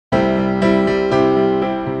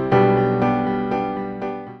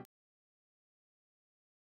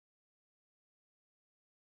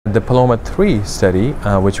The Paloma-3 study,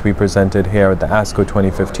 which we presented here at the ASCO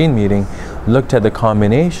 2015 meeting, looked at the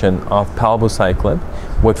combination of Palbociclib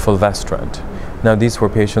with Fulvestrant. Now, these were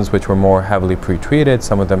patients which were more heavily pretreated.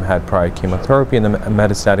 Some of them had prior chemotherapy in the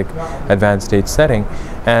metastatic advanced stage setting,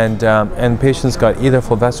 and patients got either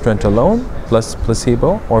Fulvestrant alone plus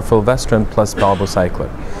placebo or Fulvestrant plus Palbociclib.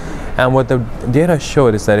 And what the data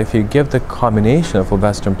showed is that if you give the combination of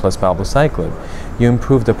Fulvestrant plus Palbociclib, you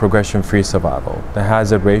improve the progression-free survival. The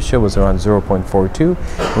hazard ratio was around 0.42,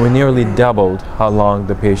 and we nearly doubled how long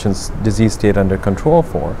the patient's disease stayed under control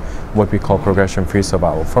for, what we call progression-free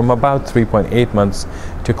survival, from about 3.8 months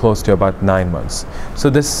to close to about 9 months. So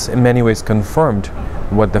this in many ways confirmed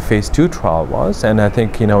what the phase 2 trial was, and I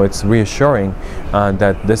think it's reassuring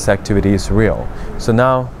that this activity is real. So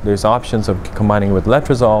now there's options of combining with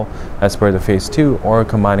letrozole as per the phase 2 or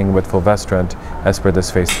combining with Fulvestrant as per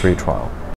this phase 3 trial.